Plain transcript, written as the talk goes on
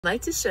I'd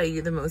like to show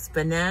you the most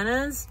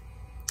bananas,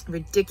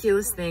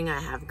 ridiculous thing I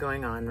have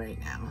going on right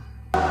now.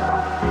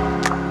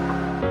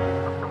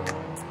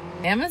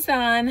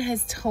 Amazon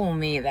has told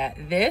me that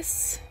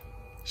this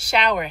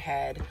shower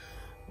head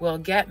will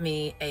get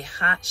me a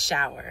hot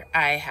shower.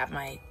 I have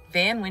my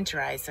van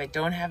winterized, so I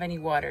don't have any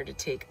water to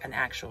take an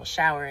actual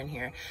shower in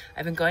here.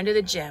 I've been going to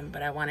the gym,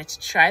 but I wanted to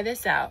try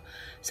this out.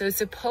 So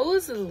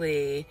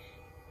supposedly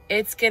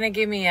it's gonna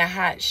give me a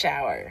hot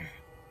shower.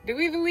 Do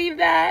we believe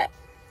that?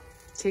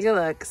 Take a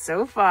look.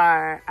 So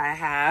far, I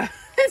have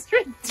this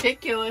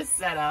ridiculous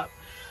setup.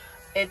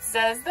 It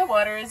says the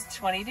water is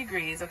 20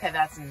 degrees. Okay,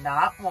 that's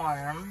not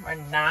warm. We're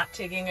not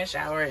taking a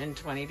shower in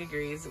 20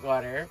 degrees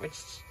water, which,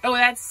 oh,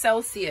 that's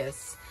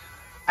Celsius.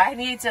 I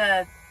need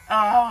to,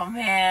 oh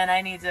man,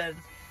 I need to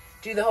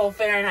do the whole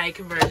Fahrenheit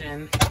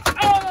conversion.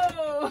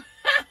 Oh!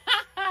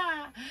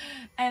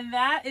 And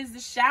that is the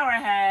shower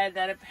head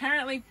that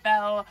apparently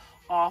fell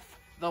off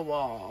the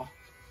wall.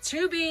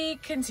 To be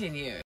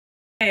continued.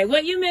 Okay,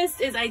 what you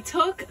missed is I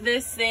took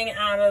this thing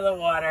out of the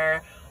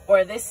water,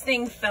 or this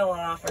thing fell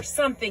off, or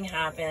something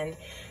happened,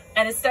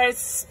 and it started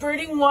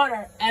spurting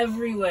water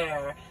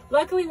everywhere.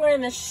 Luckily, we're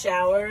in the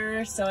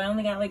shower, so I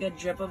only got like a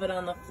drip of it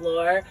on the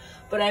floor,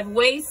 but I've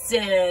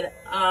wasted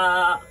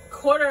a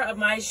quarter of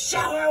my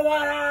shower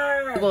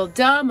water. Well,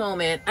 duh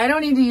moment. I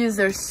don't need to use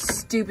their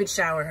stupid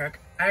shower hook.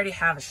 I already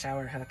have a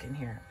shower hook in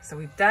here. So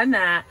we've done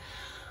that.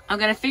 I'm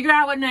gonna figure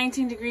out what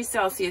 19 degrees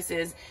Celsius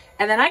is,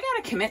 and then I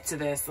gotta commit to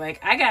this. Like,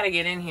 I gotta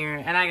get in here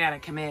and I gotta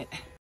commit.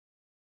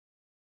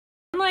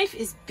 Life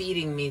is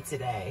beating me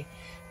today.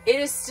 It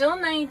is still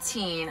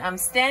 19. I'm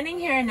standing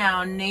here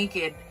now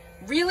naked,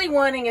 really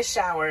wanting a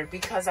shower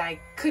because I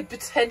could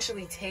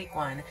potentially take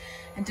one,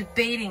 and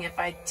debating if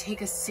I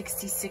take a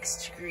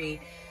 66 degree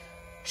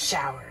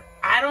shower.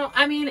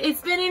 I mean,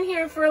 it's been in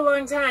here for a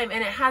long time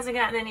and it hasn't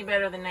gotten any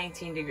better than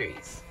 19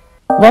 degrees.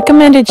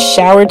 Recommended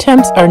shower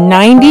temps are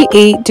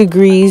 98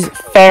 degrees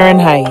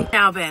Fahrenheit.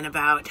 Now been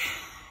about,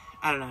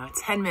 I don't know,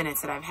 10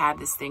 minutes that I've had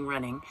this thing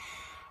running,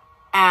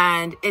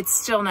 and it's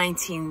still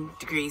 19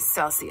 degrees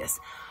Celsius.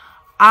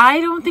 I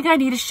don't think I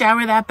need a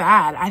shower that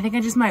bad. I think I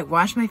just might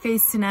wash my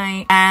face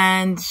tonight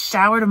and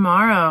shower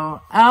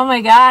tomorrow. Oh my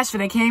gosh, but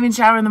I can't even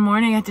shower in the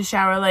morning. I have to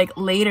shower like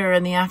later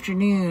in the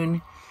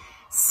afternoon.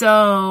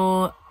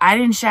 So I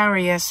didn't shower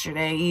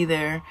yesterday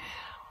either.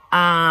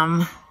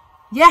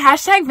 Yeah,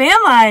 hashtag van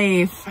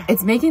life.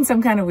 It's making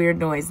some kind of weird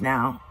noise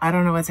now. I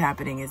don't know what's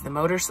happening. Is the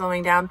motor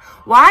slowing down?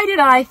 Why did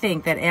I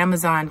think that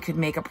Amazon could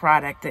make a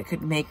product that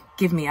could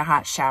give me a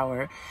hot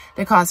shower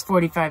that costs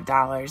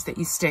 $45 that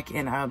you stick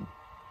in a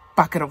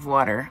bucket of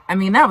water? I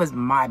mean, that was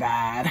my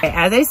bad.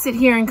 As I sit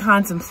here and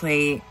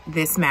contemplate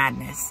this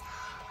madness,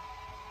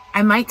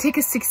 I might take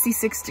a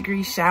 66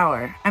 degree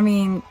shower. I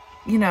mean,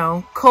 you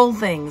know, cold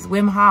things,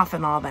 Wim Hof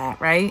and all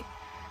that, right?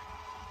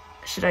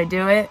 Should I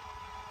do it?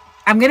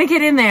 I'm going to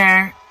get in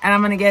there and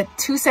I'm going to get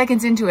 2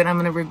 seconds into it. I'm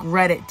going to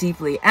regret it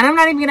deeply. And I'm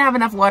not even going to have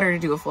enough water to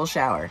do a full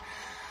shower.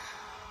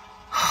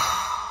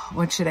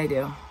 What should I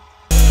do?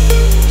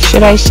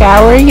 Should I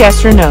shower?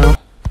 Yes or no?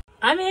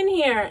 I'm in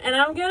here and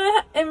I'm going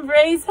to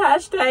embrace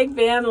hashtag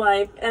van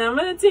life, and I'm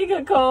going to take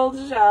a cold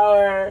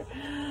shower.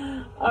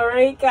 All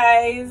right,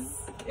 guys.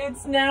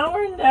 It's now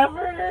or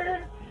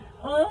never.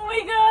 Oh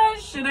my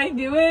gosh. Should I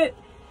do it?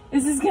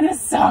 This is going to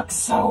suck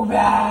so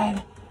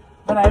bad.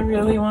 But I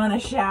really want a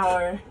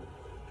shower.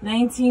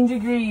 19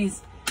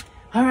 degrees.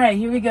 All right,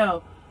 here we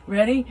go.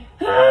 Ready?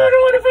 Oh, I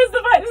don't want to press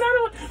the button. I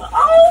don't want...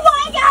 Oh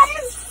my God,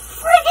 it's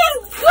freaking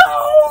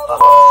cold!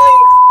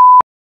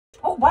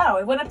 Oh wow,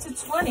 it went up to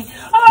 20.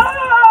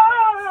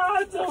 Ah,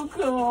 it's so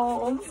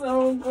cold,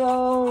 so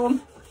cold.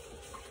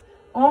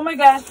 Oh my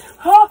God.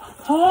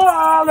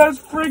 Oh, that's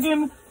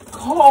freaking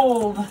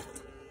cold.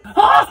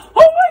 Ah,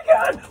 oh my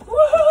God.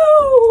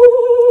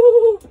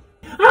 Woohoo!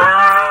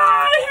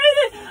 Ah, I hate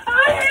it.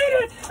 I hate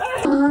it.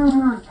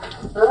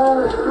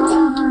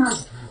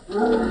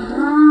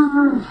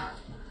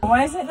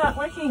 Why is it not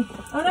working?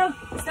 Oh no,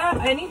 stop.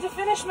 I need to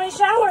finish my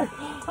shower.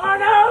 Oh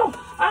no,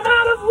 I'm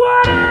out of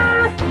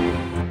water.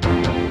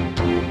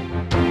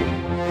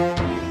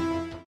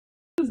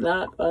 It's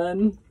not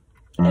fun.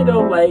 I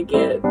don't like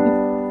it.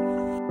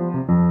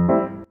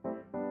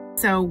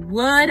 So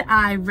would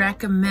I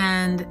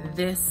recommend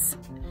this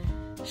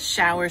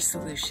shower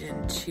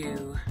solution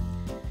to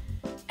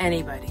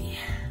anybody?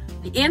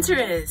 The answer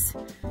is,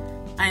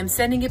 I am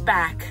sending it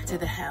back to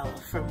the hell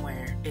from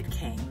where it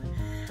came.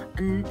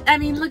 And I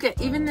mean, look at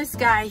even this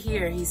guy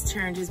here, he's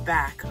turned his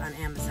back on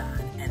Amazon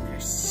and their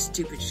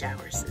stupid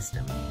shower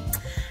system.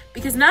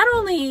 Because not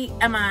only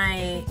have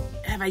I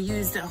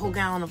used a whole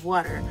gallon of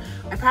water,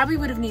 I probably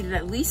would have needed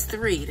at least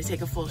 3 to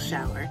take a full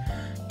shower.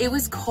 It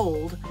was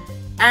cold,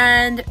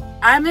 and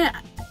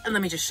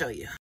let me just show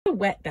you. A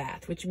wet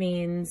bath, which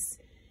means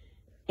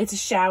it's a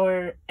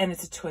shower and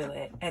it's a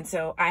toilet. And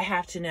so I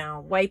have to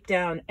now wipe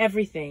down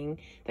everything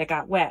that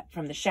got wet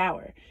from the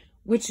shower,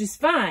 which is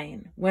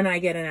fine when I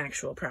get an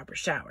actual proper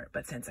shower.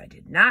 But since I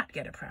did not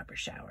get a proper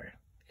shower,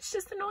 it's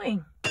just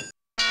annoying.